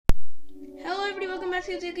welcome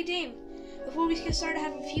back to the Daily Game. Before we get started, I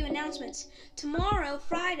have a few announcements. Tomorrow,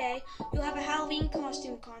 Friday, you'll have a Halloween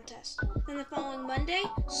costume contest. Then the following Monday,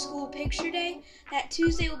 school picture day. That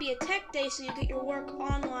Tuesday will be a tech day, so you get your work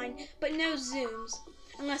online, but no Zooms,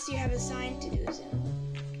 unless you have assigned to do a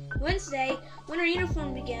Zoom. Wednesday, winter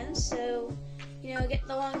uniform begins, so, get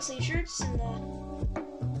the long sleeve shirts and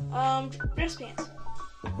the dress pants.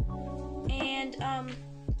 And,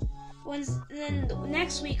 then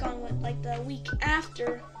next week on the week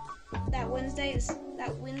after that Wednesday is a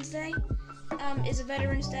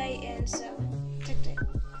Veterans Day, and so Tech Day.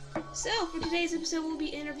 So for today's episode, we'll be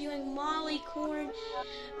interviewing Molly Korn,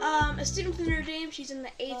 a student from Notre Dame. She's in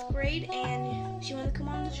the 8th grade, and she wanted to come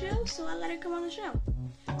on the show, so I let her come on the show.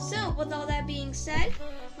 So with all that being said,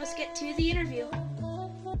 let's get to the interview.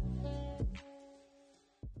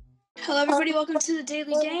 Hello, everybody. Welcome to the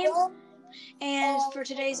Daily Game. And for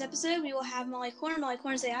today's episode, we will have Molly Korn. Molly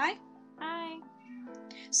Korn, say hi. Hi.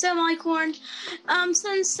 So, Molly Korn,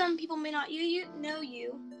 since some people may not know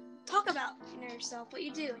you, talk about yourself, what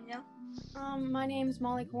you do, My name's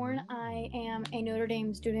Molly Korn. I am a Notre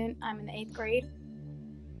Dame student. I'm in the 8th grade.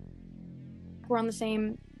 We're on the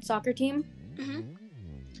same soccer team. Mm-hmm.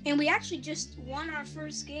 And we actually just won our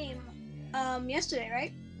first game yesterday,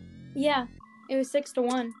 right? Yeah, it was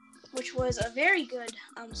 6-1. Which was a very good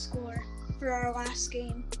score for our last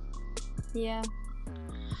game. Yeah.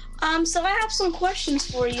 So I have some questions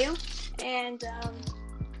for you, and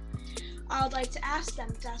I would like to ask them,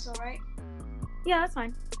 if that's all right. Yeah, that's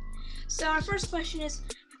fine. So our first question is,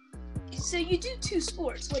 so you do 2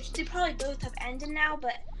 sports, which they probably both have ended now,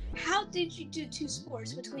 but how did you do 2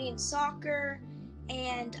 sports between soccer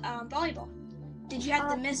and volleyball? Did you have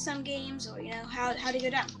to miss some games, or how did it go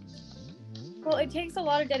down? Well, it takes a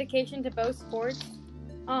lot of dedication to both sports.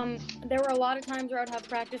 There were a lot of times where I'd have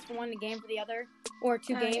practice for one and a game for the other, or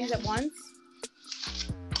 2 games at once.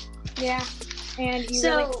 Yeah. And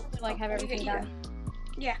you really have everything done.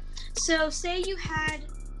 Yeah. So say you had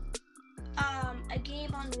a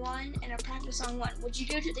game on one and a practice on one. Would you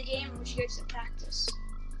go to the game, or would you go to the practice?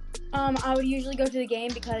 I would usually go to the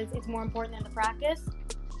game because it's more important than the practice.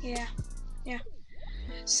 Yeah.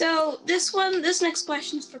 So this next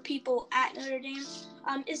question is for people at Notre Dame.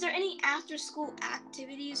 Is there any after-school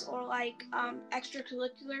activities or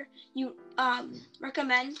extracurricular you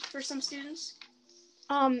recommend for some students?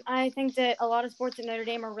 I think that a lot of sports at Notre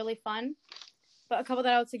Dame are really fun, but a couple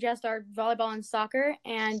that I would suggest are volleyball and soccer,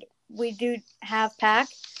 and we do have PAC,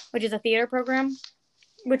 which is a theater program,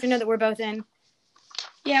 which I know that we're both in.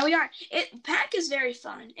 Yeah, we are. PAC is very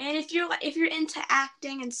fun, and if you're into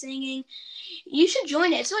acting and singing, you should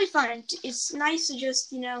join it. It's really fun. It's nice to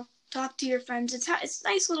just talk to your friends. It's a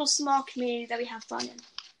nice little small community that we have fun in.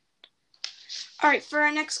 All right, for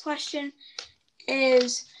our next question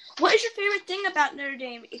is, what is your favorite thing about Notre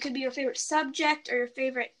Dame? It could be your favorite subject or your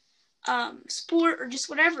favorite sport or just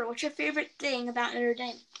whatever. What's your favorite thing about Notre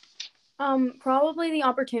Dame? Probably the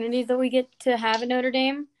opportunities that we get to have at Notre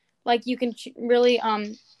Dame. You can really,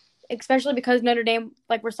 especially because Notre Dame,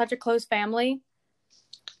 we're such a close family.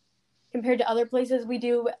 Compared to other places, we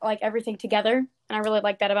do, everything together. And I really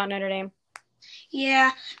like that about Notre Dame.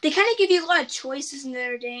 Yeah, they kind of give you a lot of choices in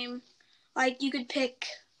Notre Dame. You could pick,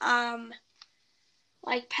 PAC,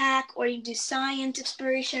 or you can do science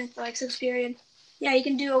exploration for, 6th period. Yeah, you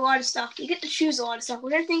can do a lot of stuff. You get to choose a lot of stuff,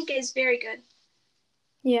 which I think is very good.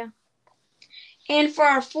 Yeah. And for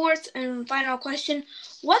our 4th and final question,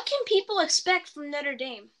 what can people expect from Notre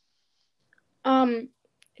Dame?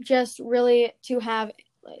 Just really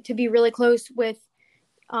to be really close with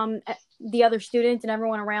the other students and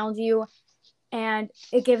everyone around you, and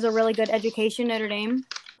it gives a really good education, Notre Dame.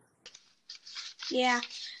 Yeah,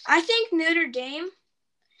 I think Notre Dame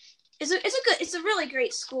is it's a really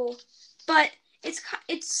great school, but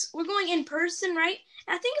we're going in person, right?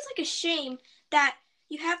 And I think it's a shame that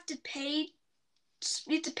you have to pay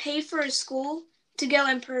for a school to go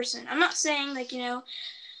in person. I'm not saying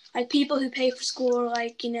people who pay for school are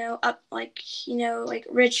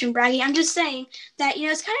rich and braggy. I'm just saying that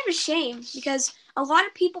it's kind of a shame because a lot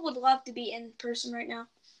of people would love to be in person right now.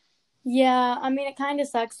 Yeah, I mean, it kind of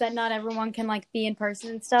sucks that not everyone can be in person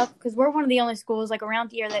and stuff, because we're one of the only schools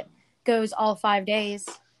around here that goes all 5 days.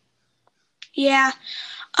 Yeah.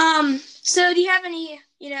 So do you have any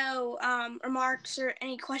remarks or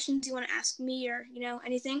any questions you want to ask me, or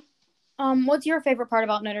anything? What's your favorite part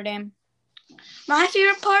about Notre Dame? My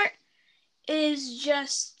favorite part is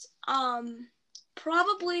just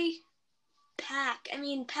probably PAC. I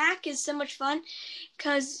mean, PAC is so much fun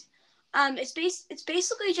because it's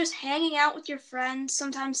basically just hanging out with your friends,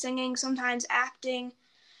 sometimes singing, sometimes acting.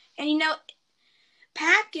 And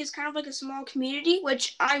Pack is kind of like a small community,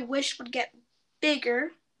 which I wish would get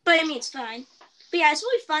bigger, but I mean, it's fine. But yeah, it's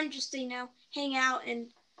really fun just to, hang out and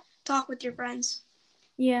talk with your friends.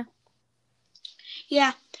 Yeah.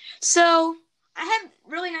 Yeah. So, I had a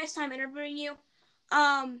really nice time interviewing you.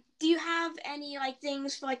 Do you have any,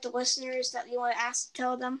 things for, the listeners that you want to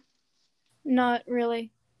tell them? Not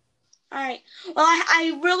really. All right. Well,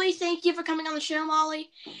 I really thank you for coming on the show, Molly.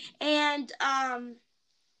 And,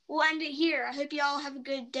 we'll end it here. I hope you all have a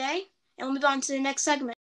good day, and we'll move on to the next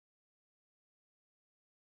segment.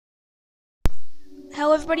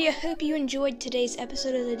 Hello, everybody. I hope you enjoyed today's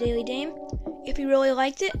episode of the Daily Dame. If you really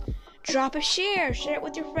liked it, drop a share. Share it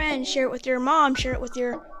with your friends. Share it with your mom. Share it with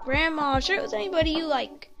your grandma. Share it with anybody you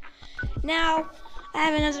like. Now, I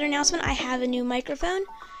have another announcement. I have a new microphone,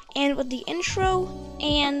 and with the intro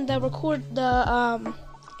and the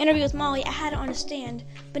interview with Molly, I had it on a stand,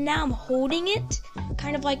 but now I'm holding it,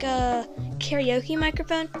 kind of like a karaoke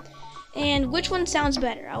microphone. And which one sounds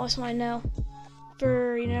better? I also want to know,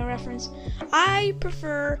 for reference. I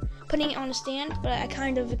prefer putting it on a stand, but it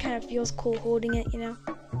kind of feels cool holding it,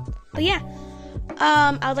 But yeah,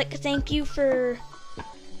 I'd like to thank you for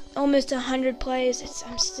almost 100 plays.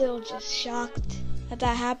 I'm still just shocked that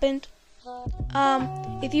happened.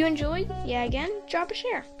 If you enjoyed, again, drop a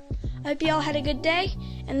share. I hope you all had a good day,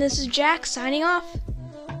 and this is Jack signing off.